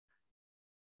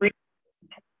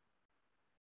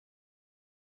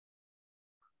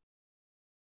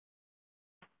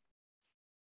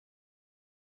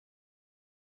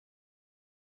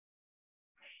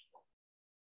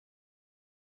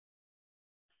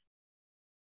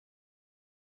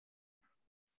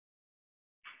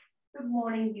Good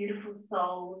morning, beautiful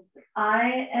souls.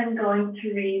 I am going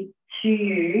to read to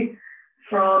you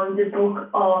from the book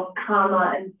of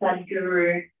Karma and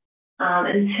Sadhguru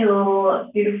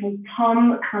until beautiful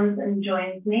Tom comes and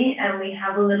joins me, and we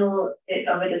have a little bit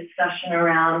of a discussion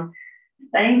around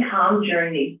staying calm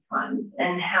during these times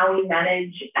and how we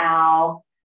manage our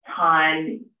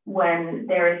time when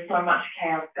there is so much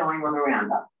chaos going on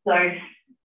around us. So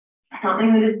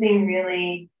something that has been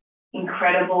really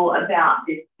incredible about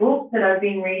this book that I've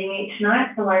been reading each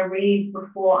night. So I read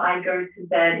before I go to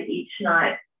bed each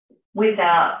night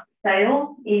without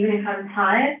fail, even if I'm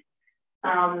tired.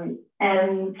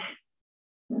 And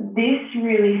this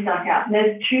really stuck out.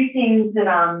 There's two things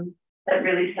that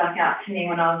really stuck out to me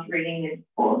when I was reading this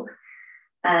book.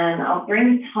 And I'll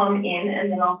bring Tom in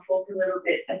and then I'll talk a little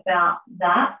bit about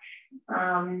that.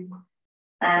 And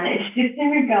it's just in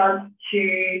regards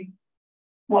to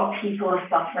what people are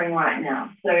suffering right now.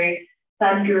 So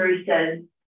Sadhguru says,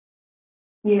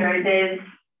 there's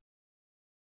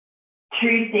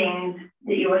two things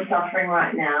that you are suffering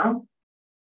right now,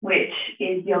 which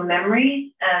is your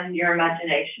memory and your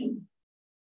imagination.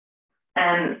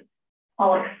 And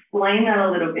I'll explain that a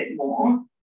little bit more.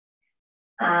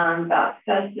 But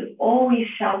first of all, we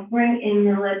shall bring in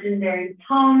the legendary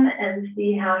Tom and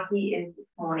see how he is this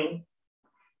morning.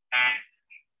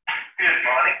 Good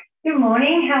morning. Good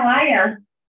morning. How are you?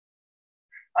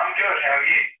 I'm good. How are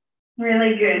you?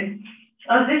 Really good.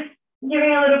 I was just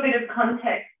giving a little bit of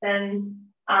context and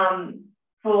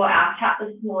for our chat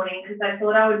this morning, because I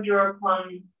thought I would draw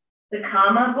upon the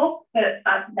Karma book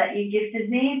that you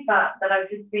gifted me, but that I've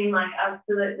just been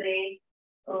absolutely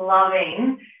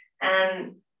loving.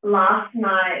 And last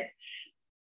night,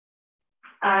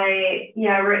 I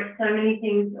wrote so many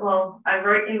things. Well, I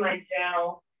wrote in my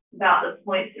journal about the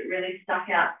points that really stuck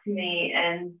out to me,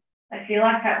 and I feel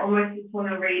like I almost just want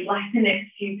to read the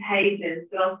next few pages,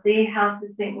 but I'll see how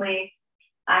succinctly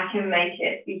I can make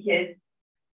it, because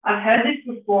I've heard this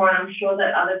before, and I'm sure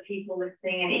that other people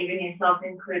listening, and even yourself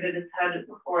included, has heard it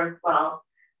before as well.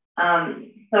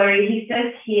 So he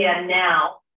says here,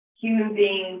 now, human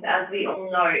beings, as we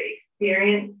all know,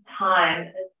 experience time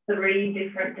as three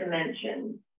different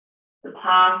dimensions: the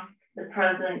past, the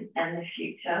present, and the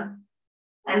future.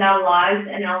 And our lives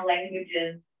and our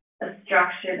languages are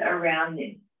structured around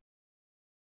this.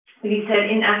 But he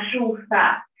said, in actual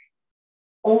fact,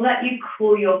 all that you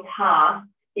call your past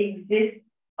exists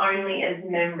only as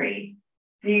memory.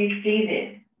 Do you see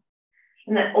this?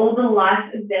 And that all the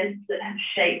life events that have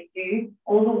shaped you,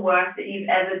 all the work that you've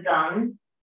ever done,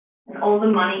 and all the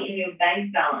money in your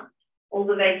bank balance, all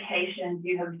the vacations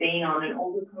you have been on, and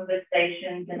all the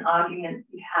conversations and arguments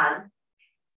you had,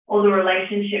 all the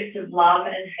relationships of love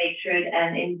and hatred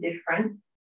and indifference,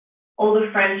 all the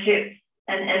friendships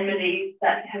and enmities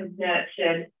that have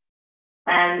nurtured,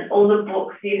 and all the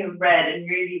books you have read and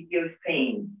movies you have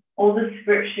seen, all the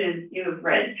scriptures you have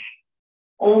read,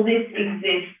 all this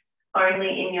exists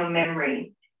only in your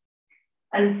memory.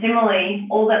 And similarly,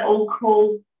 all that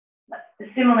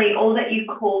you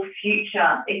call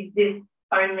future exists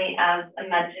only as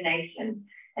imagination.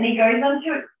 And he goes on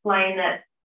to explain that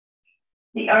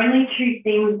the only two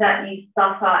things that you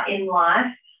suffer in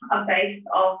life are based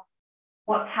off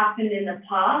what's happened in the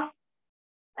past,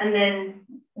 and then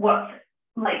what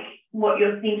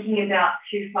you're thinking about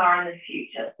too far in the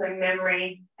future. So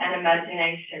memory and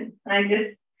imagination.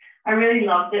 And I really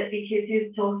loved it, because he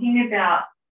was talking about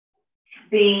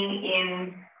being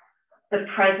in the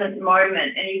present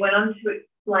moment. And he went on to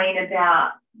explain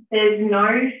about there's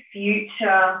no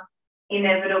future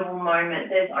inevitable moment.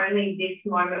 There's only this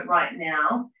moment right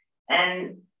now.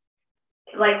 And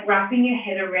wrapping your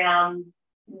head around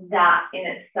that in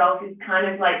itself is kind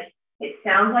of it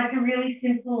sounds like a really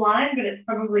simple line, but it's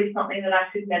probably something that I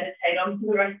could meditate on for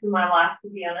the rest of my life, to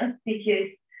be honest, because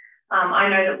I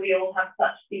know that we all have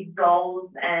such big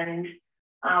goals, and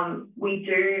we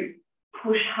do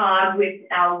push hard with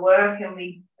our work, and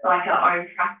we like our own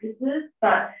practices,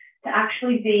 but to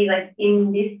actually be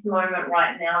in this moment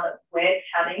right now that we're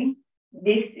chatting,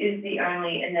 this is the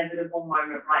only inevitable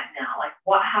moment right now.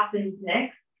 What happens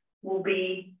next will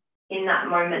be in that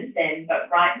moment then,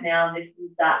 but right now this is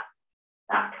that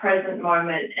present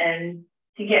moment. And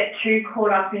to get too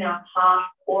caught up in our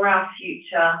past or our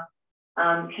future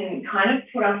can kind of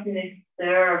put us in this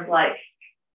stir of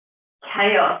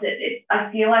chaos.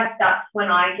 I feel like that's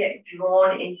when I get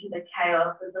drawn into the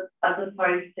chaos, as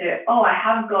opposed to, I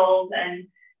have goals and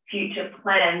future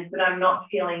plans, but I'm not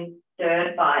feeling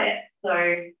stirred by it. So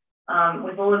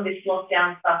with all of this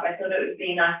lockdown stuff, I thought it would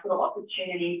be a nice little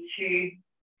opportunity to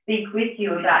speak with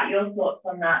you about your thoughts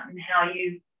on that, and how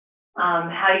you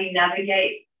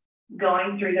navigate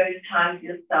going through those times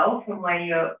yourself and where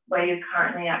you're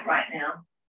currently at right now?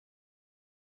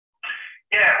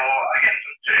 Yeah, well, I guess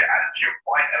to add to your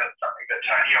point, and it's something that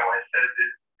Tony always says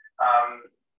is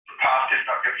the past is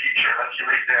not your future unless you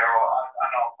live there, or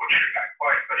I'm not butchering that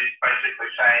quote, but he's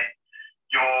basically saying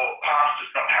your past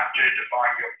does not have to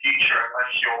define your future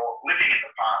unless you're living in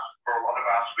the past. For a lot of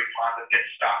us, we kind of get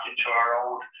stuck into our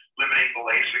old limiting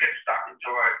beliefs, we get stuck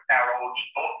into our old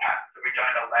thought patterns, and we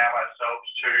don't allow ourselves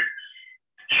to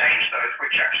change those,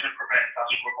 which actually prevents us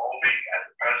from evolving as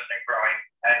a person and growing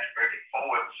and moving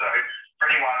forward. So for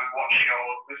anyone watching or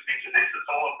listening to this,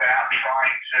 it's all about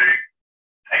trying to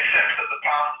accept that the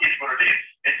past is what it is.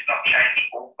 It's not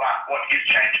changeable, but what is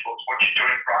changeable is what you're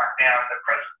doing right now in the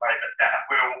present moment. That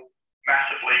will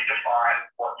massively define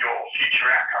what your future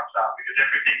outcomes are, because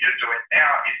everything you're doing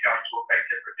now is going to affect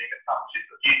everything that comes in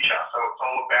the future. So it's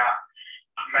all about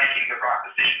making the right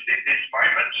decisions in this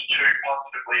moment to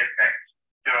positively affect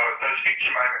those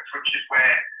future moments, which is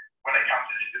where, when it comes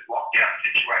to this lockdown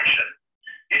situation,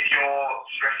 if you're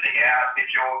stressing out, if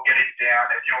you're getting down,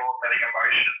 if you're letting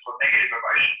emotions or negative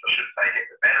emotions, I should say, get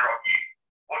the better of you,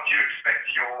 what do you expect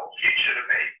your future to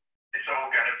be? It's all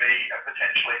going to be a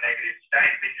potentially negative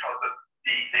state because of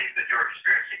the things that you're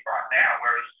experiencing right now.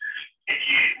 Whereas if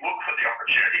you look for the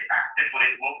opportunity, actively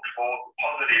look for the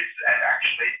positives and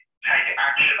actually take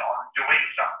action on doing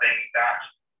something that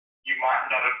you might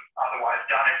not have otherwise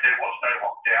done if there was no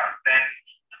lockdown, then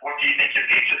what do you think your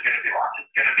future is going to be like?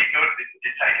 It's going to be good because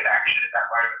you've taken action in that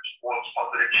moment towards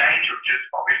positive change, which is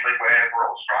obviously where we're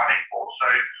all striving for. So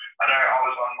I know I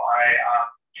was on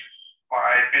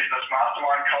my business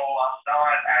mastermind call last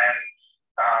night, and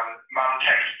Mum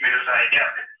texted me to say, yeah,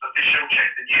 it's official, check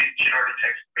the news. She'd already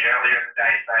texted me earlier in the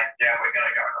day saying, yeah, we're going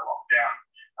to go into lockdown,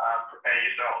 prepare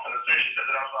yourself. And as soon as she said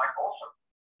that, I was like, awesome.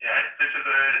 You know, this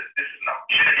is an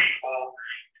opportunity for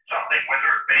something, whether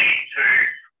it be to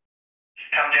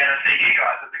come down and see you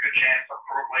guys. There's a good chance I'll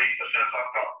probably, as soon as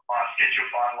I've got my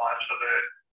schedule finalised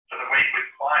for the week with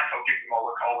clients, I'll give them all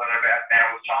a call in about an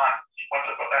hour's time. Once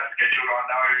I've got that scheduled, I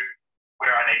know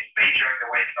where I need to be during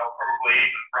the week, and I'll probably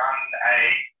even run a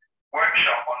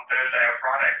workshop on Thursday or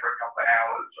Friday for a couple of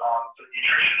hours on some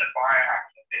nutrition and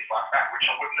biohacking and things like that, which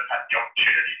I wouldn't have had the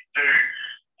opportunity to do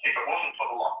if it wasn't for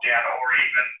the lockdown, or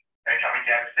even coming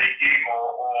down to see you,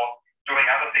 or doing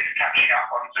other things, catching up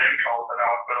on Zoom calls. I know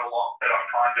I've got a lot that I've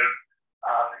kind of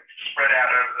spread out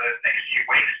over the next few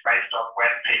weeks based on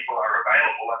when people are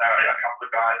available. I know a couple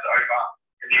of guys over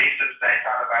in the Eastern States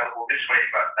aren't available this week,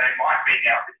 but they might be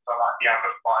now, because I might be able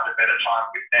to find a better time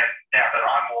with them now that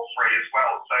I'm more free as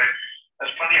well. So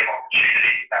there's plenty of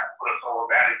opportunities. That's what it's all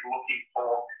about, is looking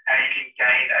for how you can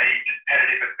gain a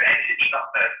competitive advantage.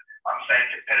 Not that I'm saying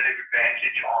competitive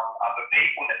advantage on other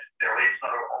people necessarily. It's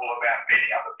not all about beating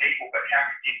other people, but how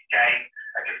can you gain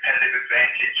a competitive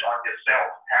advantage on yourself?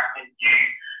 How can you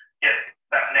get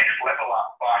that next level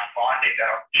up by finding that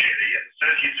opportunity? And as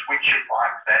soon as you switch your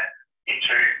mindset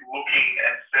into looking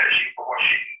and searching for what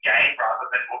you can gain rather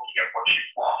than looking at what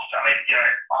you've lost. I mean, you know,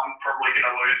 I'm probably going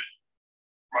to lose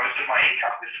most of my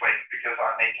income this week because I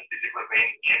need to physically be in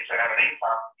the gym to have an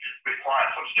income. With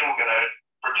clients, I'm still going to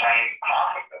retain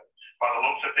half of it by the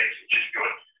looks of things, which is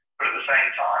good. But at the same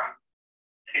time,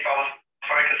 if I was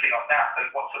focusing on that,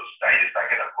 then what sort of state is that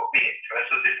going to put me in?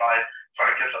 Versus if I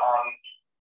focus on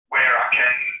where I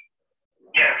can,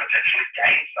 potentially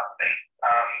gain something.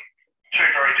 Two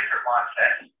very different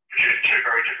mindsets produce two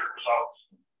very different results.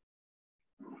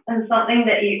 And something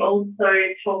that you also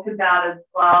talk about as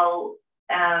well,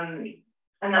 and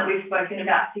that we've spoken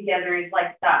about together, is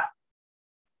like that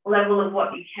level of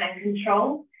what you can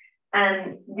control.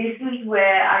 And this is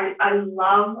where I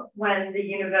love when the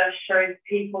universe shows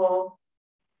people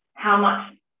how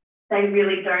much they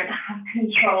really don't have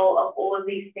control of all of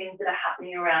these things that are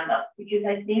happening around us. Because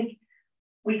I think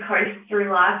we coast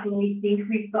through life and we think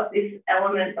we've got this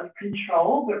element of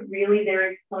control, but really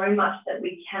there is so much that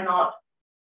we cannot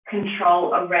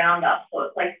control around us. So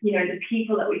it's like, you know, the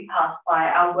people that we pass by,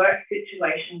 our work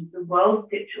situations, the world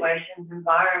situations,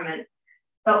 environment.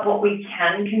 But what we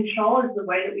can control is the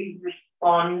way that we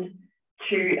respond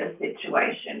to a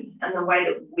situation and the way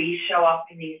that we show up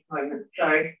in these moments.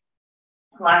 So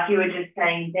like you were just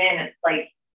saying then, it's like,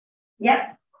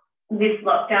 yep, this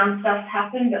lockdown stuff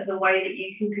happened, but the way that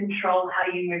you can control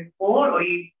how you move forward, or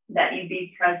that you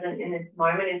be present in this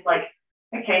moment, is like,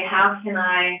 okay, how can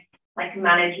I like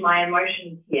manage my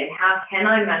emotions here? How can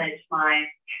I manage my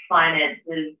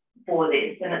finances for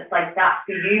this? And it's like, that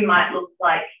for you might look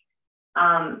like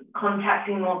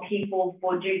contacting more people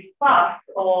for Juice Plus,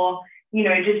 or you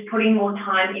know, just putting more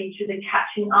time into the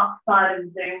catching up side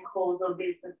of Zoom calls or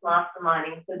business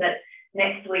masterminding, so that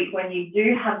next week when you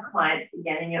do have clients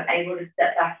again and you're able to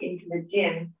step back into the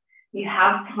gym, you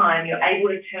have time, you're able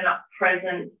to turn up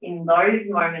present in those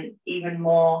moments even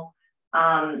more.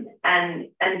 And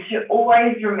to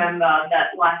always remember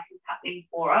that life is happening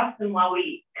for us. And while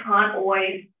we can't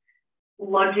always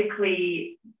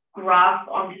logically grasp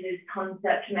onto this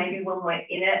concept, maybe when we're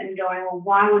in it and going, well,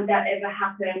 why would that ever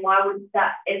happen? Why would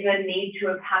that ever need to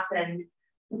have happened?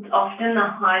 It's often the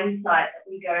hindsight that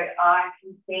we go, oh, I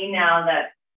can see now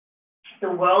that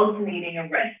the world's needing a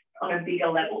rest on a bigger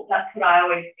level. That's what I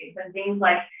always think. When things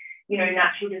like, you know,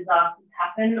 natural disasters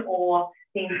happen or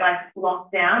things like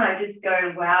lockdown, I just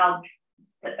go, wow,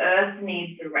 the earth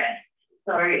needs a rest.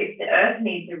 So if the earth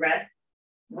needs a rest,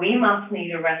 we must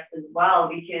need a rest as well,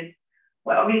 because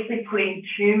we're obviously putting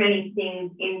too many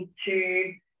things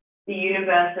into the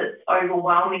universe that's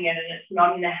overwhelming it, and it's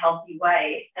not in a healthy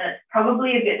way. And it's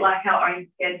probably a bit like our own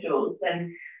schedules.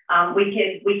 And we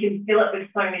can fill it with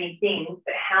so many things,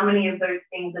 but how many of those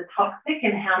things are toxic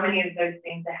and how many of those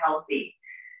things are healthy?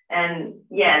 And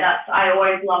yeah, I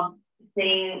always love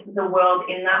seeing the world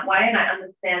in that way. And I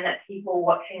understand that people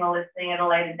watching or listening at a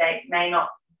later date may not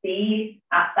be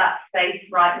at that space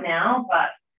right now, but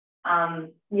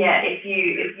yeah, if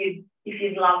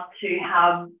you'd love to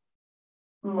have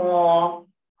more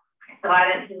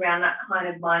guidance around that kind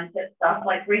of mindset stuff,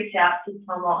 like reach out to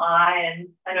Tom or I. And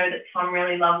I know that Tom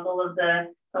really loves all of the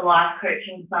life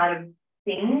coaching side of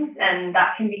things, and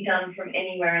that can be done from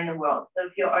anywhere in the world. So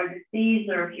if you're overseas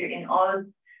or if you're in Oz,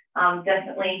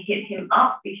 definitely hit him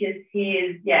up, because he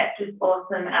is, just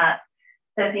awesome at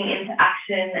stepping into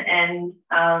action and,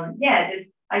 just,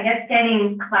 I guess,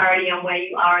 gaining clarity on where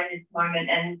you are in this moment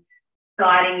and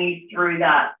guiding you through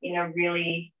that in a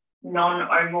really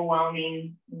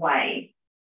non-overwhelming way.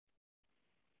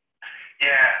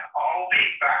 Yeah, I'll be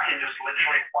back in just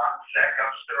literally 1 sec.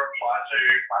 I'm just going to reply to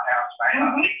my housemate. I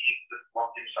think he's just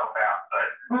locked himself out. So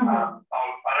I don't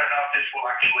know if this will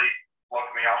actually lock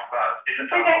me off, but if it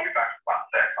does, I'll be back in 1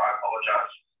 sec. I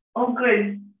apologise. All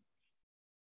good.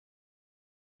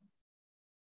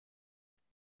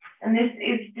 And this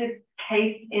is just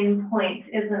case in point,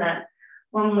 isn't it?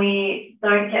 When we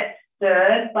don't get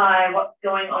stirred by what's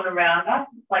going on around us,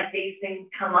 it's like these things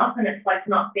come up and it's like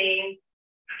not being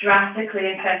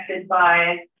drastically affected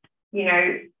by, you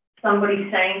know, somebody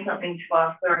saying something to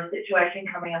us or a situation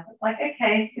coming up. It's like,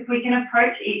 okay, if we can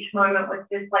approach each moment with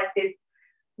this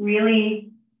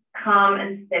really calm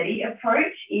and steady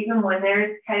approach, even when there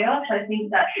is chaos, I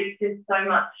think that is just so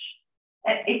much,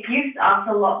 it gives us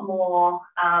a lot more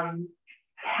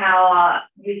power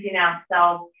within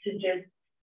ourselves to just,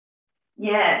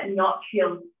 not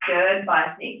feel stirred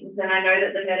by things. And I know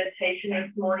that the meditation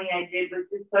this morning I did was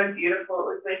just so beautiful. It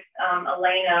was with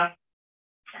Elena.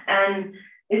 And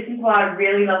this is why I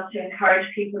really love to encourage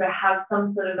people to have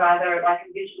some sort of either like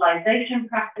a visualization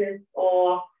practice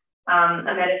or a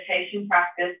meditation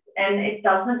practice. And it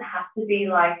doesn't have to be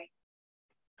like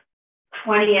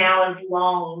 20 hours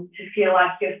long to feel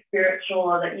like you're spiritual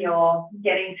or that you're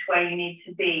getting to where you need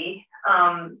to be.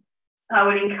 I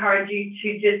would encourage you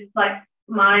to just, like,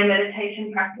 my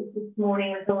meditation practice this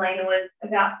morning with Elena was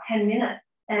about 10 minutes.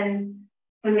 And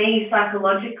for me,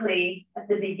 psychologically, at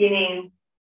the beginning,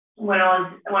 when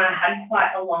I had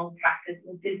quite a long practice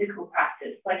and physical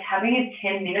practice, like having a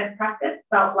 10-minute practice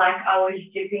felt like I was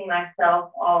dipping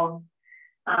myself of,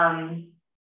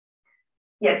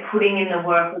 putting in the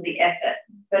work or the effort.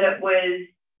 But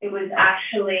it was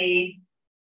actually,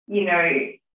 you know,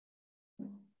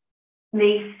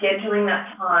 me scheduling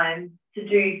that time to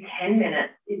do 10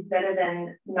 minutes is better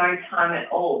than no time at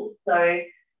all. So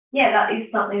that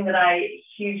is something that I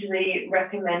hugely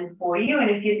recommend for you. And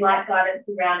if you'd like guidance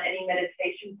around any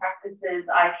meditation practices,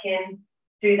 I can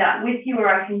do that with you, or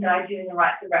I can guide you in the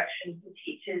right direction for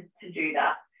teachers to do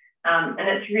that. And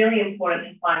it's really important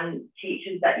to find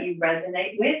teachers that you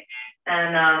resonate with.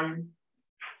 And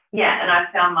and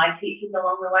I've found my teachers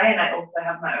along the way, and I also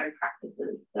have my own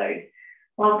practices. So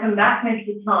welcome back,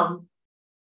 Mr. Tom.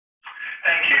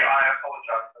 Thank you. I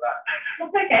apologise for that.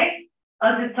 That's okay.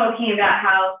 I was just talking about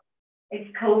how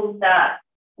it's cool that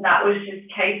was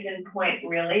just case in point,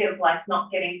 really, of like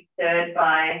not getting stirred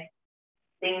by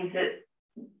things that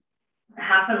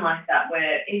happen like that,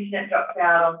 where internet drops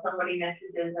out or somebody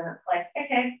messages and it's like,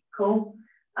 okay, cool.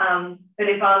 But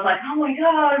if I was like, oh my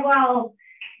God, well,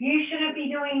 you shouldn't be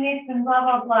doing this and blah,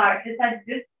 blah, blah,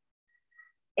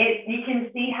 you can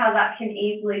see how that can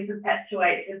easily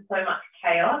perpetuate just so much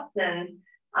chaos. And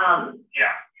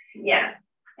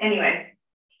anyway,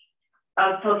 I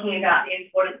was talking about the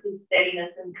importance of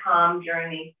steadiness and calm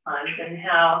during these times, and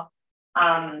how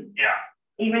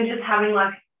even just having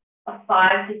like a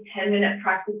 5 to 10 minute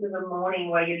practice of a morning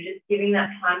where you're just giving that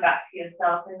time back to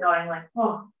yourself and going like,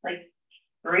 oh, like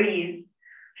breathe.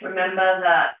 Remember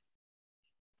that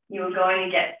you're going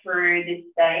to get through this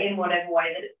day in whatever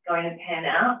way that it's going to pan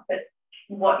out, but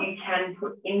what you can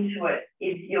put into it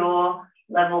is your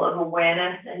level of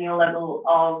awareness and your level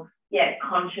of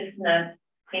consciousness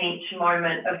in each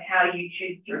moment of how you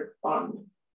choose to respond.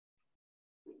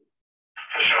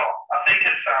 For sure. I think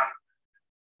it's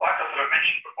like I sort of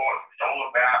mentioned before, it's all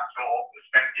about your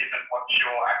perspective and what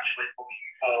you're actually looking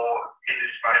for in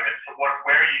this moment. So where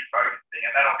are you focusing?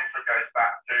 And that obviously goes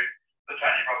back to the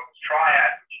Tony Robbins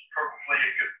triad, which is probably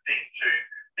a good thing to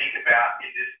think about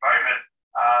in this moment,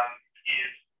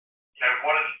 is,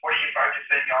 what are you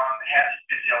focusing on? How's your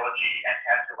physiology and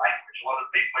how's your language? A lot of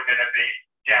people are going to be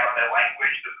down on their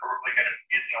language. They're probably going to be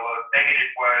using a lot of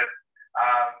negative words.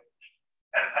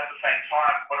 And at the same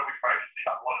time, what are we focusing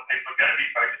on? A lot of people are going to be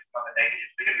focusing on the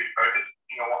negatives. They're going to be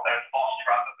focusing on what they've lost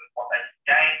rather than what they can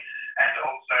gain. And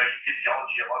also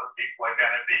physiology, a lot of people are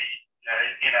going to be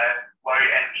in a low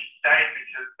energy state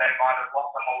because they might have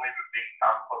lost a whole heap of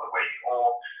income for the week,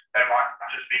 or they might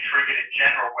just be triggered in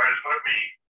general. Whereas when we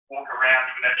walk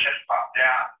around with our chest puffed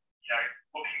out,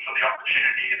 looking for the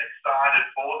opportunity and excited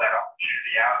for that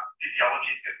opportunity, our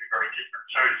physiology is going to be very different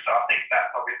too. So I think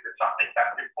that's obviously something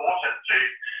that's important to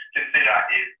consider,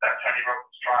 is that Tony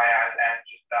Robbins triad, and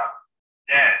just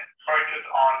focus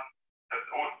on,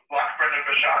 like Brendan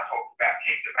Bashar talks about,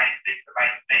 keep the main thing the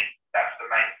main thing. That's the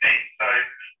main thing. So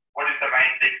what is the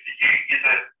main thing for you? Is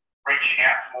it reaching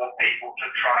out to more people to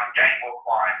try and gain more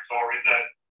clients, or is it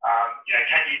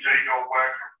can you do your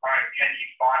work from home? Can you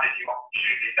find a new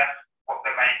opportunity? That's what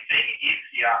the main thing is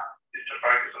here, is to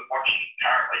focus on what you can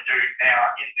currently do now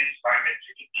in this moment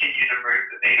to continue to move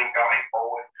the needle going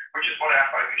forward, which is what our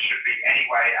focus should be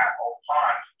anyway at all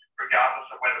times, regardless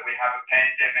of whether we have a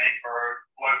pandemic or a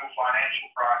global financial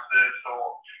crisis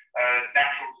or a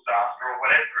natural disaster or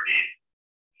whatever it is.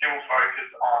 Still focus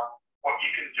on what you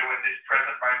can do in this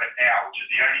present moment now, which is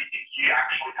the only thing you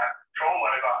actually have control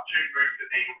over to move the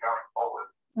needle going forward.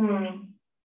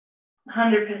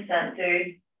 100%,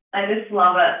 dude. I just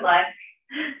love it. Like,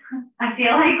 I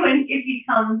feel like when it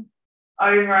becomes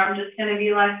over, I'm just going to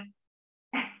be like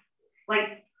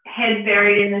head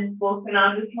buried in this book, and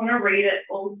I just want to read it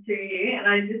all to you. And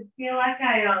I just feel like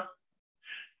I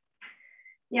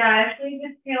actually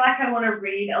just feel like I want to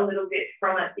read a little bit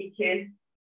from it, because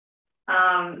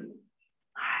I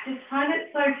just find it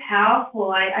so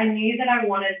powerful. I knew that I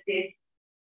wanted this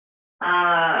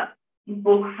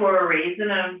book for a reason,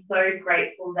 and I'm so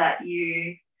grateful that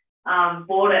you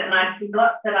bought it. And I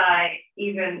forgot that I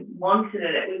even wanted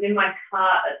it. It was in my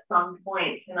cart at some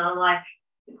point, and I'm like,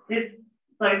 it's just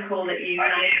so cool that you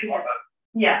managed to.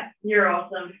 Yeah, you're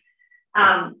awesome.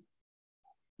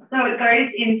 So it goes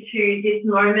into, this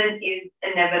moment is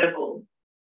inevitable.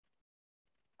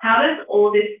 How does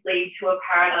all this lead to a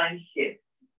paradigm shift?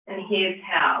 And here's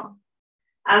how.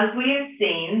 As we have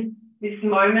seen, this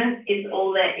moment is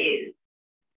all there is.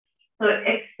 So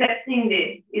accepting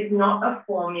this is not a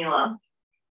formula.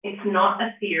 It's not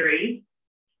a theory.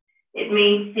 It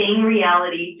means seeing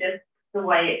reality just the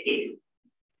way it is.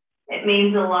 It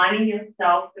means aligning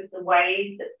yourself with the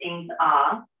ways that things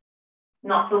are,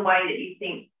 not the way that you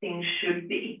think things should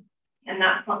be. And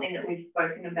that's something that we've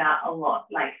spoken about a lot.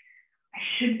 Like, I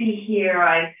should be here.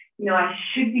 I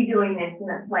should be doing this. And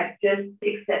it's like just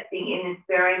accepting in this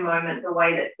very moment the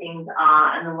way that things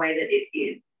are and the way that it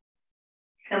is.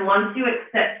 And once you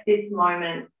accept this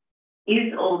moment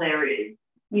is all there is,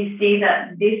 you see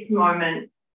that this moment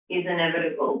is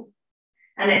inevitable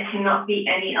and it cannot be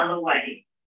any other way.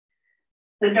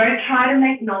 So don't try to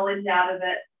make knowledge out of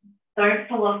it. Don't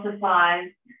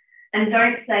philosophize, and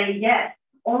don't say, yes,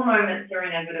 all moments are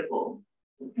inevitable.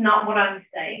 It's not what I'm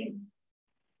saying.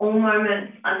 All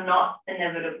moments are not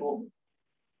inevitable.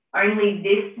 Only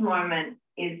this moment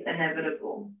is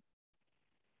inevitable.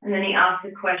 And then he asked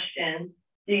the question,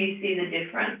 do you see the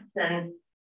difference? And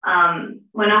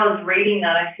when I was reading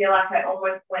that, I feel like I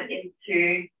almost went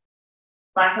into,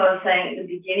 like I was saying at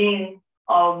the beginning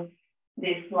of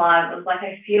this live, it was like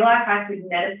I feel like I could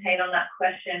meditate on that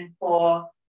question for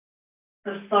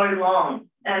so long.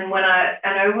 And I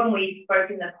know when we spoke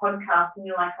in the podcast and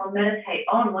you're like, oh, meditate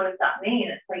on, what does that mean?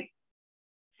 It's like,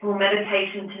 well,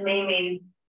 meditation to me means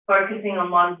focusing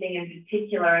on one thing in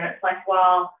particular. And it's like,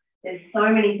 well, there's so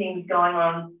many things going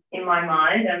on in my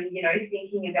mind. I'm,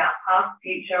 thinking about past,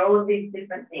 future, all of these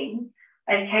different things.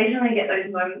 I occasionally get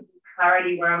those moments of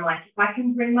clarity where I'm like, if I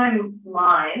can bring my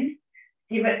mind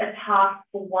give it a task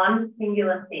for one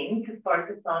singular thing to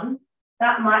focus on,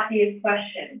 that might be a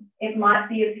question. It might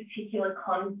be a particular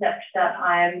concept that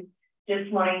I am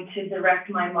just wanting to direct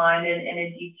my mind and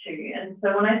energy to. And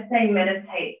so when I say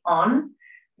meditate on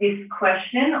this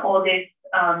question or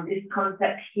this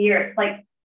concept here, it's like,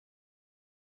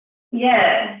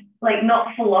 yeah, like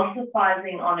not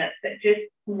philosophizing on it, but just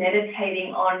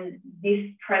meditating on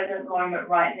this present moment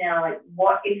right now. Like,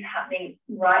 what is happening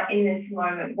right in this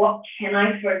moment? What can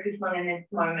I focus on in this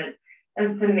moment?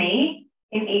 And for me,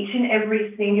 in each and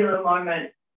every singular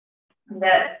moment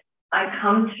that I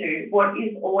come to, what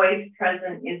is always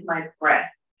present is my breath.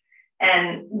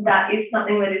 And that is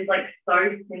something that is like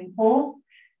so simple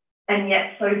and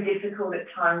yet so difficult at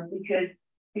times,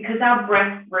 because our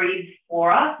breath breathes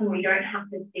for us and we don't have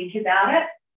to think about it.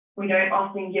 We don't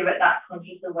often give it that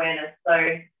conscious awareness.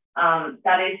 So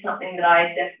that is something that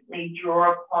I definitely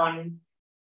draw upon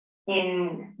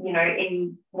in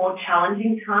more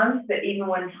challenging times, but even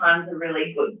when times are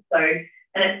really good. So,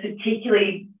 and it's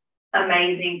particularly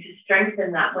amazing to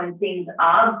strengthen that when things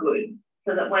are good,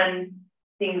 so that when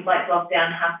things like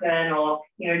lockdown happen or,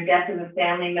 death of a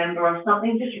family member or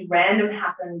something just random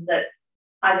happens that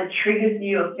either triggers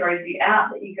you or throws you out,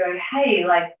 that you go, hey,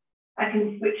 like, I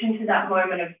can switch into that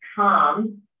moment of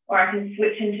calm, or I can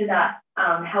switch into that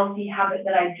healthy habit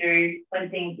that I do when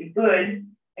things are good,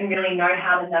 and really know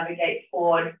how to navigate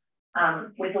forward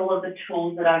with all of the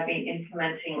tools that I've been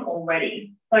implementing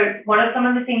already. So what are some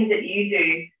of the things that you do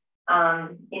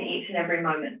in each and every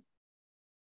moment?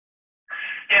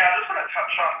 Yeah, I just want to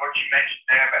touch on what you mentioned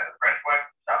there about the breathwork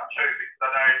stuff too, because I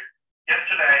know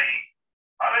yesterday,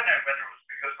 I don't know whether it was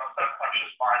because my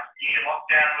subconscious mind knew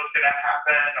lockdown was going to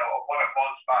happen or what it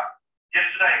was, but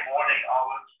yesterday morning I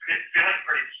was feeling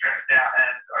pretty stressed out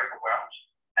and overwhelmed,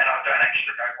 and I don't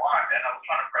actually know why. And I was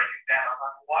trying to break it down. I was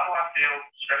like, why do I feel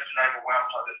stressed and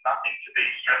overwhelmed? Like, there's nothing to be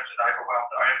stressed and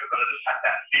overwhelmed over, but I just had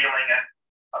that feeling, and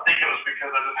I think it was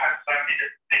because I just had so many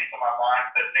different things on my mind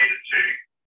that needed to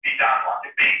be done, like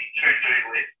a big to-do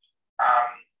list.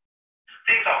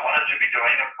 Things I wanted to be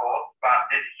doing, of course, but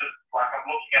it's just like I'm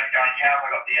looking at it going, how have I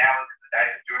got the hours in the day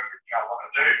to do everything I want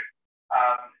to do?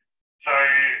 So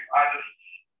I just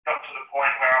got to the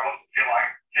point where I wasn't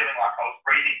feeling like I was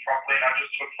breathing properly, and I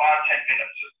just took 5-10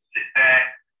 minutes just to sit there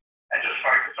and just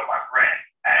focus on my breath.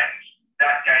 And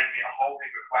that gave me a whole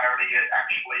heap of clarity. It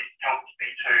actually helped me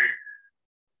to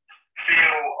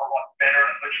feel a lot better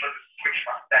and literally just switch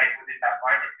my state within that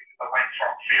moment, because I went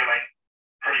from feeling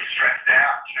pretty stressed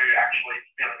out to actually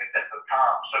feeling a sense of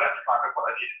calm. So that's kind of what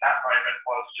I did in that moment,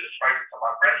 was just focus on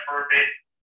my breath for a bit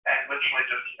and literally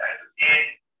just, just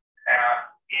in,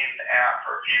 out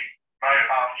for a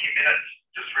few minutes,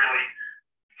 just really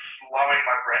slowing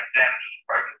my breath down, just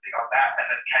focusing on that, and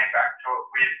then came back to it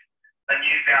with a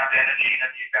newfound energy and a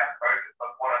newfound focus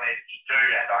on what I needed to do.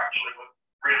 And I actually was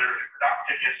really, really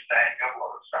productive yesterday and got a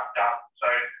lot of stuff done. So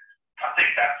I think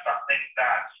that's something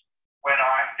that when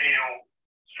I feel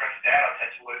stressed out, I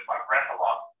tend to lose my breath a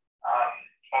lot.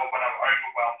 Or when I'm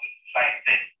overwhelmed, it's the same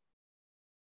thing.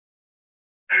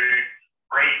 To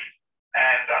breathe.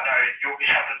 And I know you'll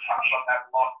be able to touch on that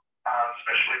a lot,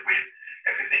 especially with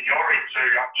everything you're into.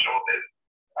 I'm sure that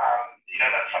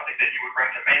that's something that you would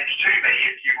recommend to me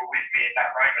if you were with me in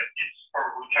that moment. It's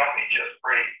probably tell me just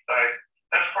breathe. So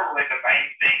that's probably the main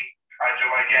thing I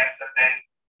do, I guess. And then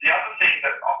the other thing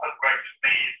that often works for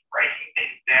me is breaking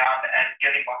things down and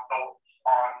getting my thoughts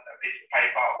on a piece of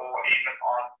paper, or even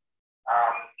on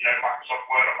Microsoft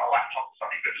Word on my laptop or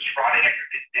something, but just writing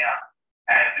everything down.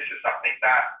 And this is something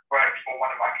that worked for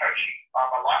one of my life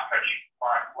coaching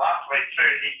clients last week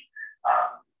too. He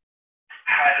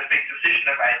had a big decision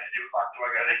to make, and he was like, do I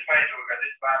go this way, do I go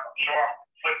this way? I'm not sure. I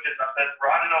flipped it and I said,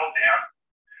 write it all down.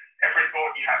 Every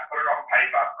thought you have, put it on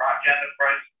paper, write down the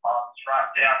pros and cons,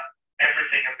 write down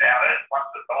everything about it. Once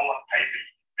it's all on paper, you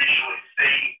can visually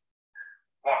see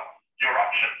what your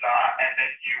options are, and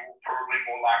then you will probably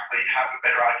more likely have a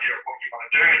better idea of what you want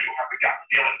to do, and you'll have a gut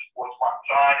feeling towards one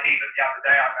side. Even the other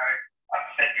day, I know I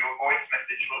sent you a voice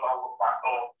message with all of my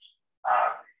thoughts,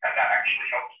 and that actually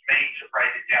helps me to break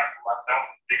it down for myself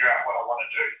and figure out what I want to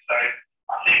do. So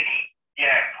I think,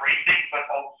 breathing, but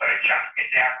also chucking it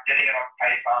down, getting it on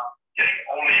paper, getting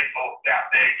all your thoughts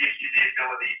out there gives you the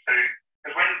ability to,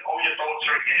 because when all your thoughts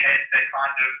are in your head, they're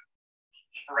kind of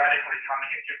sporadically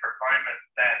coming at different moments,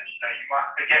 and you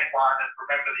might forget one and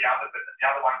remember the other, but then the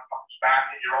other one comes back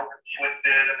and you're all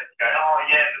conflicted, and then you go, oh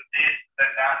yeah, there's this,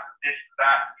 then that, this,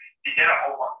 that. You get it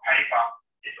all on paper,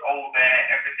 it's all there,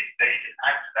 everything's there, you can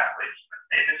add to that list. And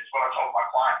this is what I told my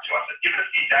client too. I said, give it a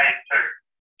few days too.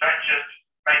 Don't just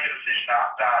make a decision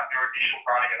after your initial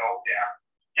writing it all down.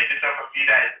 Give yourself a few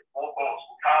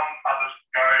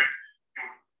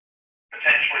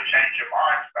probably change your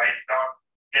mind based on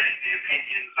getting the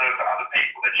opinions of other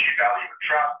people that you value and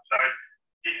trust. So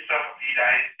give yourself a few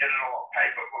days, get it all on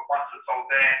paper, but once it's all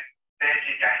there, there's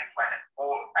your game plan.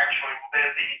 Or actually,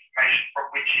 there's the information from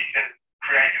which you can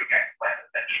create your game plan,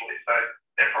 essentially. So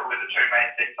they're probably the two main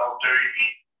things I'll do in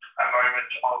a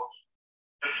moment of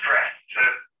distress, to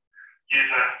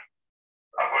use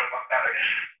a word like that, I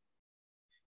guess.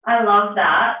 I love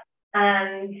that.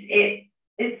 And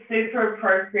it's super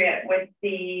appropriate with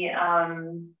the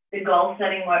goal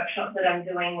setting workshop that I'm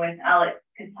doing with Alex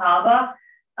Kataba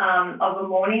of a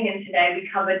morning. And today we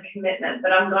covered commitment,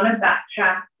 but I'm going to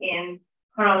backtrack in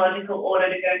chronological order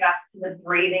to go back to the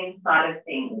breathing side of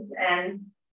things. And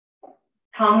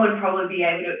Tom would probably be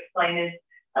able to explain this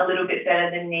a little bit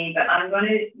better than me, but I'm going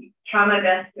to try my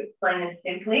best to explain this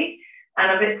simply.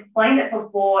 And I've explained it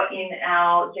before in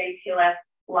our JTLF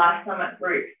Life Summit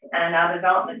groups and our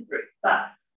development groups.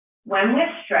 But when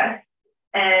we're stressed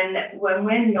and when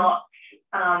we're not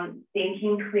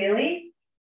thinking clearly,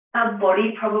 our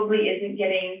body probably isn't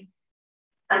getting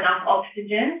enough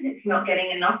oxygen, it's not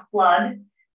getting enough blood,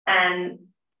 and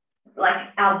like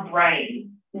our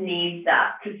brain needs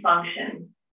that to function.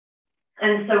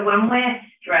 And so when we're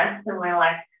stressed and we're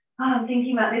like, oh, I'm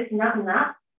thinking about this and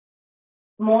that,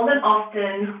 more than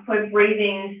often we're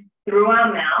breathing through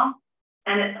our mouth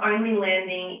and it's only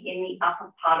landing in the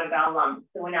upper part of our lungs,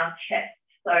 so in our chest.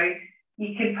 So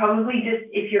you could probably just,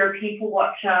 if you're a people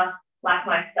watcher like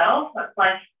myself, it's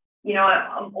like, you know,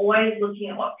 I'm always looking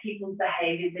at what people's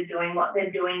behaviors are doing, what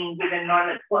they're doing in given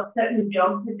moments, what certain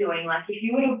jobs are doing. Like if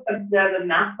you were to observe a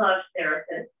massage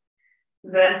therapist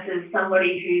versus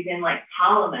somebody who's in like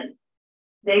Parliament,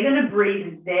 they're going to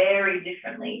breathe very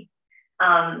differently.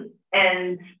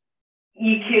 And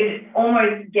you could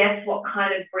almost guess what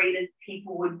kind of breathers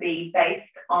people would be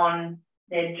based on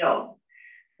their job.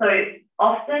 So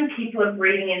often people are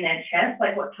breathing in their chest,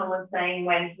 like what Tom was saying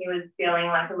when he was feeling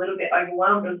like a little bit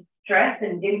overwhelmed or stressed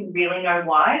and didn't really know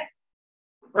why.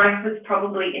 Breath was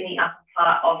probably in the upper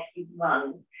part of his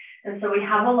lungs. And so we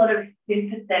have a lot of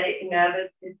sympathetic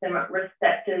nervous system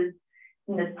receptors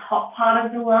in the top part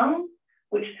of the lungs,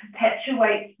 which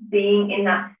perpetuates being in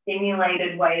that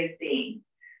stimulated way of being.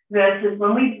 Versus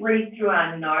when we breathe through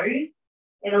our nose,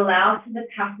 it allows for the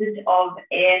passage of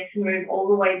air to move all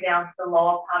the way down to the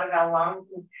lower part of our lungs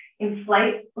and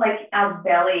inflate like our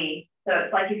belly. So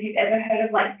it's like if you've ever heard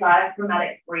of like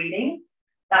diaphragmatic breathing,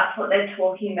 that's what they're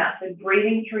talking about. So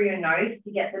breathing through your nose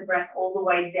to get the breath all the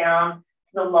way down to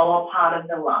the lower part of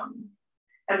the lungs.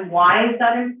 And why is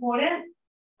that important?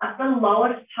 At the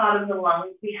lowest part of the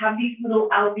lungs, we have these little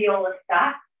alveolar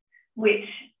sacs, which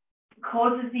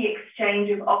causes the exchange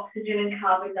of oxygen and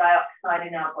carbon dioxide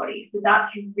in our body. So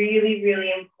that's really,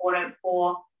 really important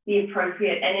for the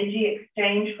appropriate energy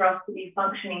exchange, for us to be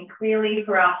functioning clearly,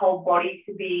 for our whole body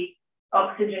to be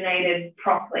oxygenated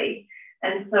properly.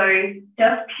 And so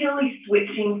just purely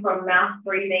switching from mouth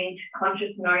breathing to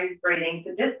conscious nose breathing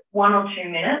for just 1 or 2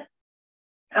 minutes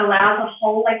allows a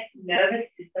whole like nervous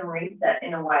system reset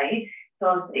in a way.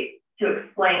 So to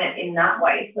explain it in that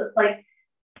way. So it's like,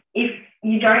 if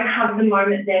you don't have the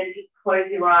moment there to just close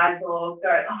your eyes or go,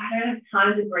 oh, I don't have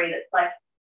time to breathe. It's like,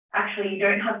 actually, you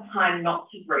don't have time not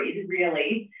to breathe,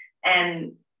 really.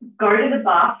 And go to the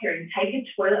bathroom, take a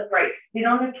toilet break, sit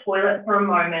on the toilet for a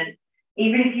moment.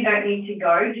 Even if you don't need to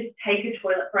go, just take a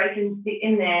toilet break and sit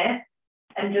in there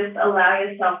and just allow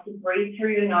yourself to breathe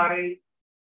through your nose,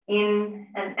 in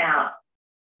and out,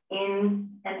 in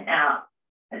and out.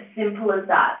 As simple as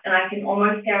that. And I can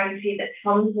almost guarantee that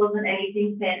Tom's wasn't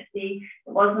anything fancy.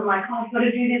 It wasn't like, oh, I've got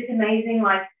to do this amazing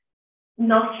like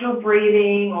nostril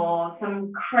breathing or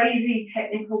some crazy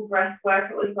technical breath work.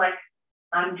 It was like,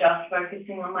 I'm just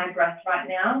focusing on my breath right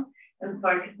now and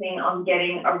focusing on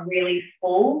getting a really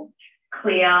full,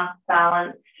 clear,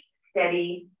 balanced,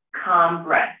 steady, calm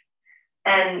breath.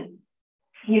 And,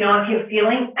 you know, if you're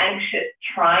feeling anxious,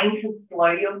 trying to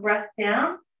slow your breath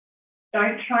down,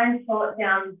 don't try and slow it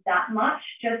down that much.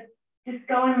 Just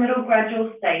go in little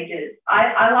gradual stages.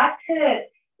 I like to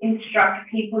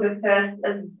instruct people to first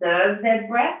observe their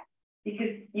breath,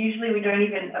 because usually we don't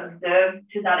even observe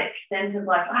to that extent of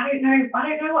like, I don't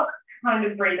know what kind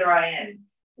of breather I am.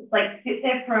 It's like sit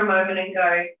there for a moment and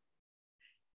go,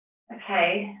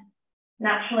 okay,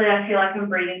 naturally I feel like I'm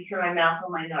breathing through my mouth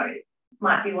or my nose.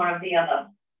 Might be one or the other.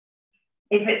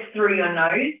 If it's through your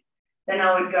nose, then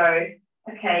I would go,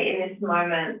 okay, in this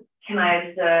moment, can I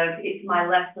observe if my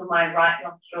left or my right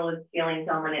nostril is feeling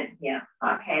dominant here?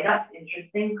 Okay, that's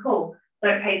interesting, cool.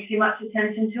 Don't pay too much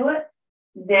attention to it.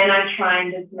 Then I try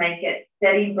and just make it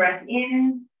steady breath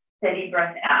in, steady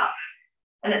breath out.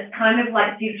 And it's kind of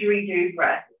like didgeridoo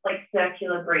breath. like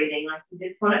circular breathing. Like you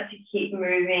just want it to keep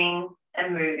moving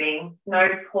and moving. No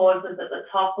pauses at the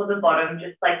top or the bottom,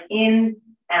 just like in,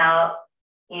 out,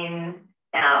 in,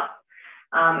 out.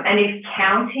 And if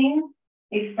counting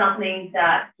is something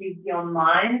that gives your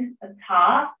mind a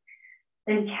task,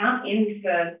 then count in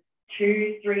for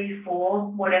 2, 3, 4,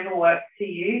 whatever works for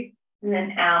you, and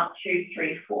then out 2,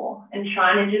 3, 4, and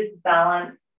trying to just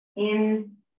balance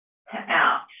in to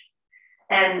out.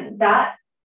 And that,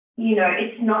 you know,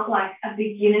 it's not like a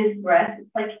beginner's breath. It's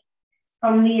like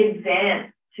from the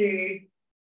advanced to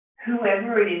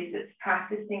whoever it is that's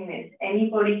practicing this,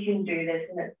 anybody can do this,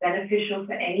 and it's beneficial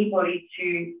for anybody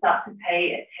to start to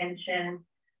pay attention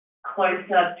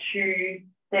closer to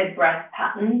their breath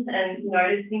patterns and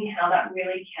noticing how that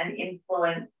really can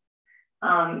influence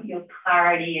your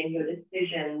clarity and your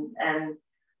decisions and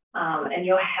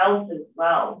your health as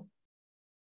well.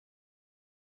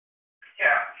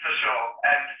 Yeah, for sure.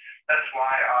 And that's why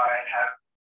I have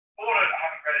bought it. I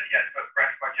haven't read it yet, but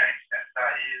Breath by James Nestor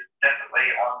is definitely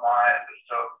on my list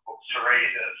of books to read.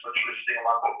 It's literally sitting on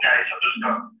my bookcase. I've just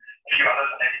got a few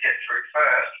others I need to get through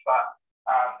first. But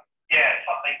yeah, it's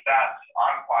something that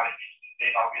I'm quite interested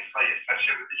in, obviously,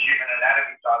 especially with the human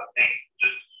anatomy side of things,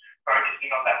 just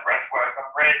focusing on that breath work. I've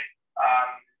read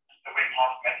the Wim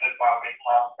Hof method by Wim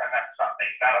Hof, and that's something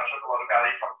that I took a lot of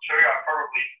value from too.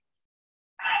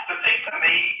 The thing for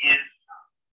me is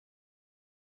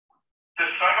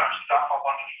there's so much stuff I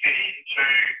want to fit into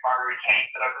my routine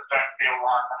that I just don't feel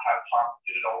like I have time to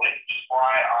fit it all in, which is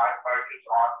why I focus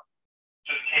on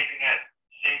just keeping it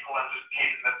simple and just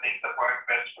keeping the things that work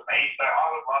best for me. So I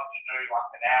would love to do like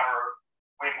an hour of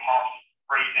Wim Hof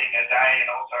breathing a day and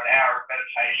also an hour of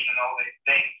meditation and all these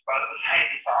things. But at the same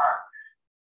time,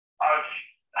 I've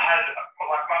had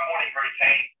like my morning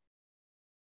routine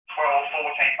 12,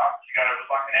 14 months ago, it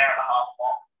was like an hour and a half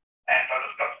long. And I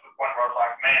just got to the point where I was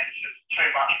like, man, it's just too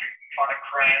much. We're trying to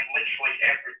cram literally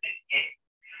everything in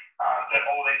that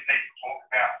all these people talk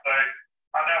about. So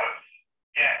I know it's,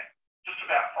 just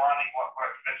about finding what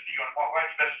works best for you. And what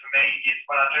works best for me is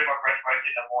when I do my breath work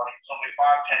in the morning, it's only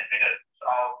 5-10 minutes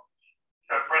of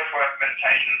breath work,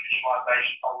 meditation, and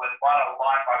visualization. I'll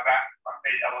lie my back, my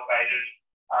feet elevated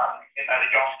in that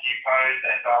Nagoski pose,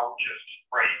 and I'll just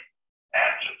breathe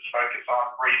and just focus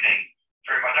on breathing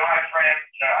through my diaphragm.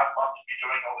 You know, I'd love to be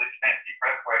doing all these fancy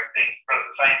breathwork things, but at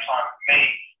the same time, for me,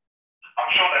 I'm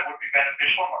sure they would be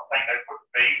beneficial. I'm not saying they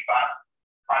wouldn't be, but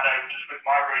I know just with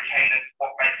my routine and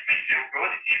what makes me feel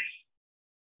good is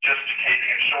just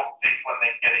keeping it short, simple, and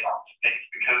then getting on to things,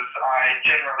 because I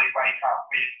generally wake up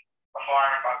with a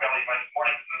fire in my belly most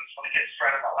mornings and just want to get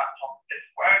straight on my laptop and get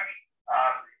to work.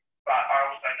 But I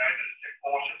also know that it's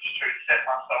important to set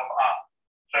myself up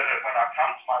so that when I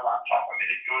come to my laptop, I'm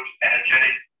in a good,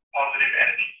 energetic, positive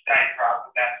energy state rather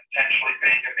than potentially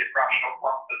being a bit rushed or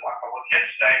flustered like I was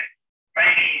yesterday.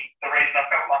 Maybe the reason I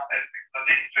felt like that is because I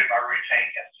didn't do my routine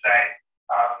yesterday.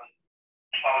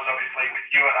 I was obviously with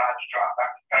you and I had to drive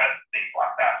back to Perth and things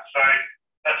like that. So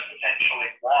that's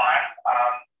potentially why.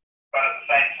 But at the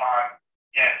same time,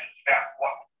 it's about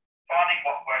finding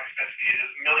what works best for you.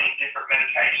 There's a million different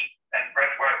meditations and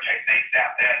breathwork techniques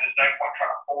out there, and there's no point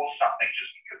trying to force something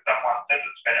just because someone says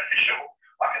it's beneficial.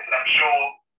 Like I said, I'm sure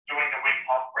doing the Wim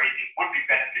Hof breathing would be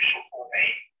beneficial for me,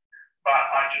 but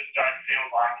I just don't feel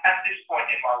like at this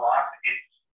point in my life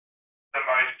it's the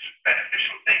most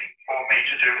beneficial thing for me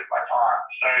to do with my time.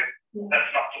 So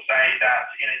that's not to say that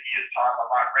in a year's time I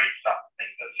might read something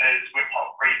that says Wim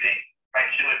Hof breathing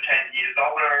makes you live 10 years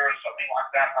older or something like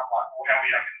that. I'm like, well, how are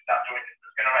we going to start doing this?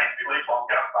 It's going to make me live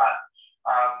longer. But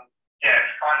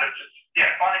it's kind of just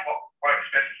finding what works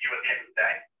best for you at the end of the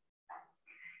day.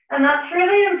 And that's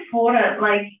really important.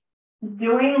 Like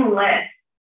doing less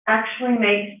actually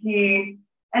makes you,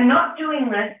 and not doing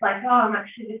less like, oh, I'm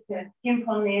actually just going to skimp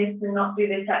on this and not do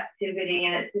this activity,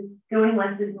 and it's just doing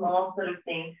less is more sort of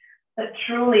thing. But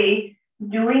truly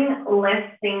doing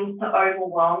less things to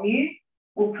overwhelm you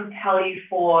will propel you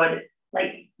forward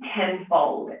like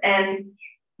tenfold. And,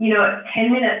 you know,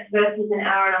 10 minutes versus an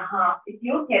hour and a half, if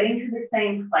you're getting to the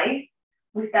same place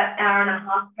with that hour and a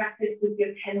half practice with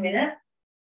your 10 minutes,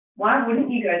 why wouldn't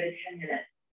you go to 10 minutes?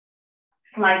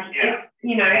 Like,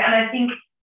 you know, and I think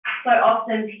so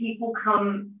often people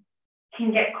can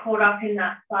get caught up in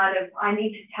that side of, I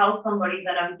need to tell somebody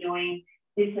that I'm doing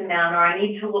this amount, or I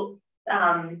need to look,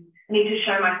 I need to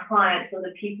show my clients or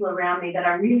the people around me that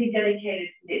I'm really dedicated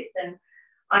to this. And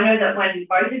I know that when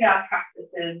both of our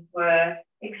practices were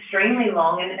extremely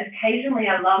long, and occasionally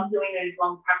I love doing those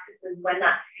long practices when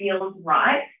that feels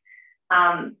right,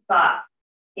 but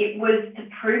it was to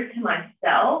prove to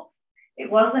myself. It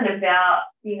wasn't about,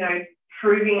 you know,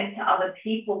 proving it to other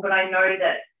people, but I know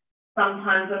that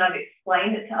sometimes when I've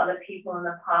explained it to other people in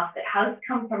the past, it has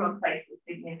come from a place of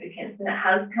significance, and it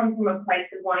has come from a place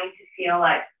of wanting to feel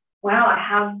like, wow, I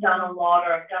have done a lot,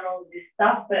 or I've done all of this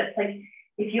stuff. But it's like,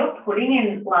 if you're putting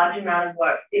in large amount of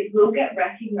work, it will get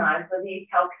recognized whether you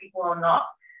tell people or not,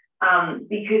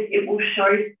 because it will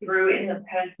show through in the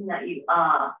person that you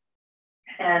are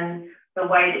and the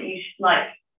way that you should, like,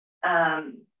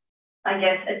 I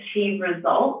guess, achieve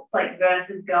results, like,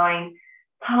 versus going,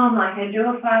 Tom, like, I do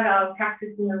a 5-hour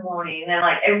practice in the morning. And then,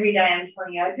 like, every day I'm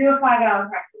telling you, I do a 5-hour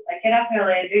practice. I get up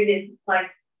early, I do this. It's like,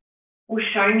 well,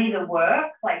 show me the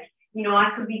work. Like, you know, I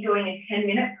could be doing a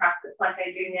 10-minute practice like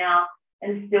I do now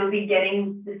and still be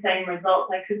getting the same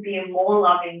results. I could be a more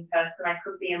loving person. I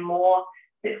could be a more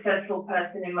successful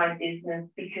person in my business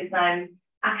because I'm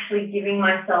actually giving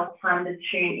myself time to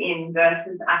tune in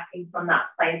versus acting from that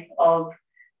place of,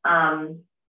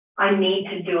 I need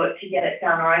to do it to get it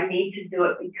done, or I need to do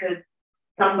it because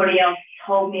somebody else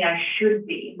told me I should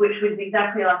be, which was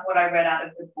exactly like what I read out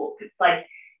of the book. It's like,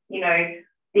 you know,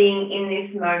 being in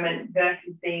this moment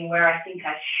versus being where I think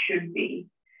I should be.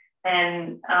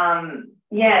 And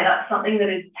yeah, that's something that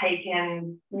has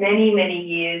taken many, many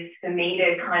years for me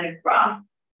to kind of grasp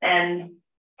and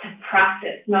to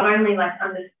practice, not only like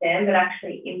understand, but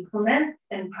actually implement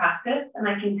and practice. And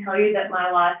I can tell you that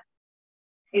my life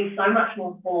is so much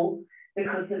more full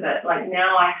because of it. Like,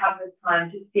 now I have the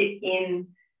time to sit in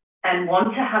and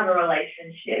want to have a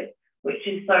relationship, which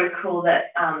is so cool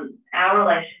that our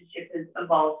relationship has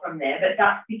evolved from there. But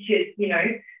that's because, you know,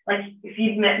 like, if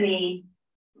you'd met me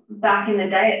back in the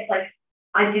day, it's like,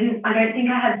 I don't think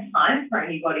I had time for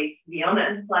anybody, to be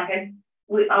honest. Like, I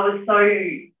was so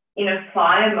in a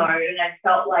fire mode, and I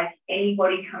felt like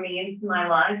anybody coming into my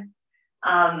life,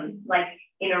 like,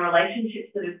 in a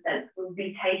relationship sort of sense, would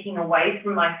be taking away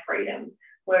from my freedom.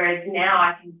 Whereas now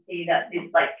I can see that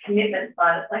this, like, commitment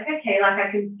side, it's like, okay, like,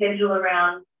 I can schedule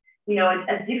around, you know,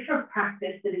 a different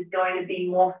practice that is going to be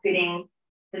more fitting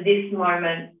for this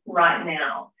moment right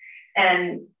now.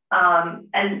 And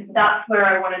that's where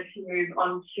I wanted to move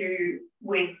on to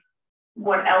with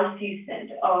what else you said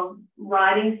of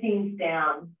writing things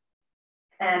down.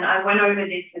 And I went over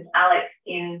this with Alex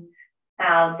in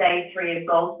our day 3 of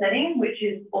goal setting, which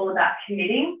is all about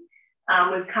committing.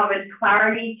 We've covered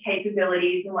clarity,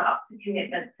 capabilities, and we're up to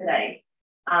commitment today.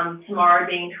 Tomorrow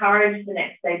being courage, the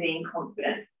next day being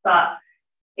confidence. But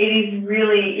it is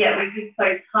really, yeah, which is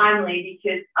so timely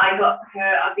because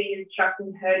I've been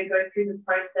instructing her to go through the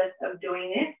process of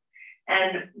doing this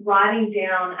and writing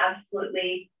down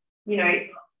absolutely, you know,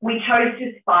 we chose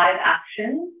just 5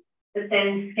 actions, but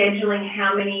then scheduling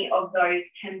how many of those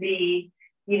can be,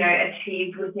 you know,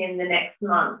 achieved within the next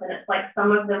month. And it's like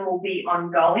some of them will be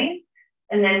ongoing,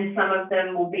 and then some of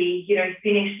them will be, you know,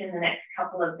 finished in the next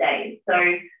couple of days. So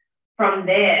from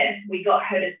there, we got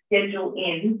her to schedule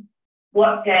in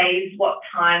what days, what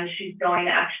times she's going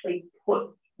to actually put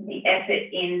the effort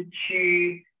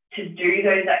into to do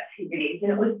those activities.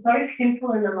 And it was so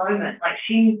simple in the moment. Like,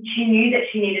 she knew that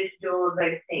she needed to do all of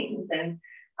those things. And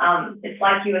it's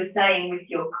like you were saying with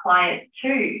your client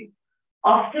too,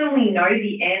 often we know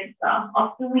the answer,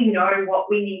 often we know what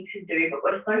we need to do, but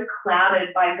we're so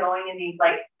clouded by going in these,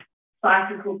 like,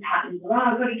 cyclical patterns. Oh,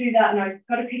 I've got to do that, and I've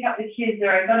got to pick up the kids, or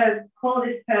I've got to call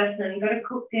this person, I've got to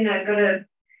cook dinner, I've got to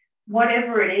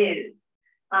whatever it is,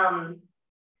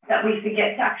 that we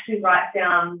forget to actually write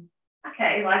down,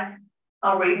 okay, like,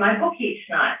 I'll read my book each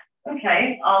night.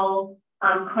 Okay, I'll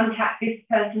contact this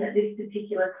person at this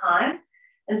particular time.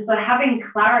 And so having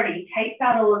clarity takes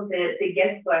out all of the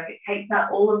guesswork. It takes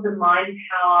out all of the mind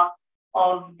power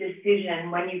of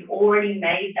decision when you've already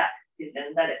made that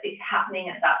decision, that it's happening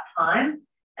at that time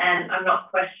and I'm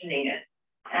not questioning it.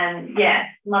 And yeah,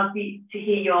 love to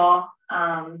hear your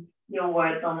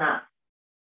words on that.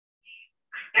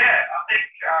 Yeah, I think,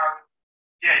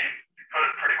 yeah, you put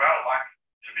it pretty well. Like,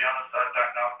 to be honest, I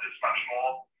don't know if there's much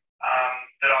more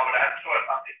that I would add to it.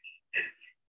 I think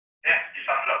you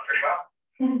summed it up pretty well.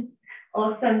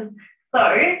 Awesome. So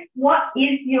what's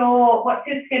your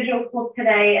schedule for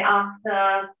today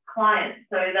after clients,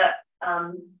 so that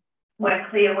we're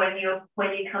clear when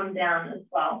you come down as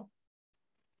well?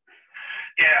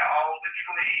 Yeah, I'll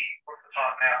literally, what's the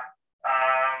time now?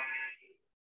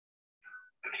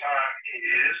 The time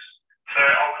is, so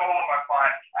I'll call all my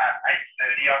clients at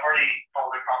 8:30. I've already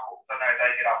called a couple, so I know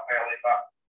they get up early, but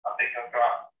I think I've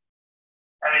got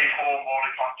only 4 more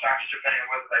to contact, depending on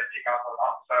whether they pick up or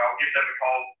not. So I'll give them a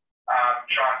call,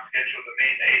 try and schedule them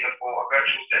in either for a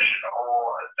virtual session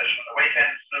or a session on the weekend.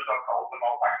 As soon as I've called them,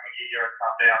 I'll back my gear and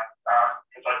come down,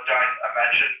 because I don't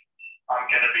imagine I'm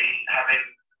going to be having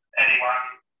anyone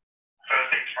first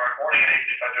thing tomorrow morning, and even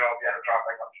if I do, I'll be able to drive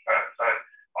back up to Perth. So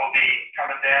I'll be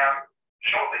coming down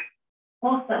shortly.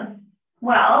 Awesome.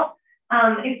 Well,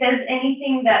 if there's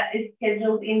anything that is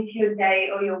scheduled into your day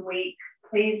or your week,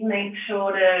 please make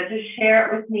sure to just share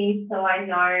it with me so I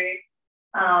know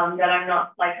that I'm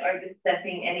not like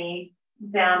overstepping any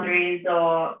boundaries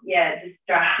or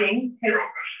distracting.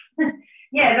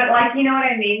 Yeah, but like, you know what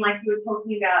I mean? Like you were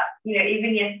talking about, you know,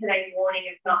 even yesterday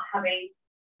morning of not having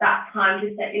that time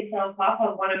to set yourself up.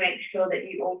 I want to make sure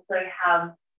that you also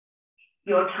have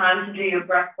your time to do your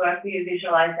breath work or your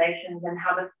visualizations and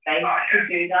have a space to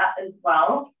do that as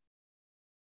well.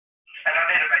 And I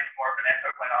need to make more of an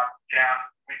effort when I'm down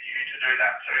with you to do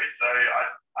that too. So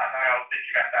I know I was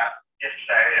thinking about that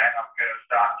yesterday, and I'm going to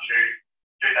start to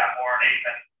do that more. And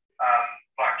even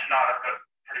like tonight, I've got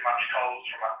pretty much calls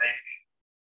from I think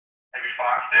maybe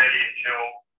 5:30 until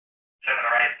 7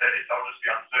 or 8:30. So I'll just be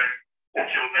on Zoom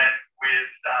until then with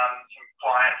some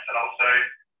clients, and also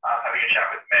having a chat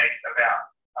with Meg about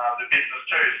the business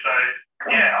too. So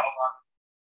yeah, I'll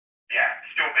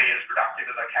still be as productive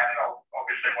as I can, and I'll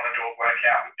obviously want to do a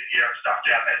workout with the gear and stuff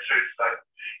down there too. So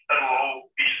that'll all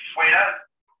be sweeter.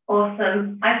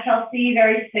 Awesome. I shall see you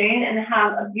very soon, and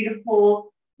have a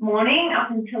beautiful morning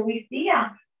up until we see you.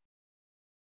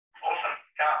 Awesome.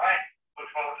 Can't wait. Look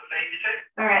forward to seeing you too.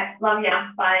 All right. Love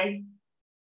ya. Bye.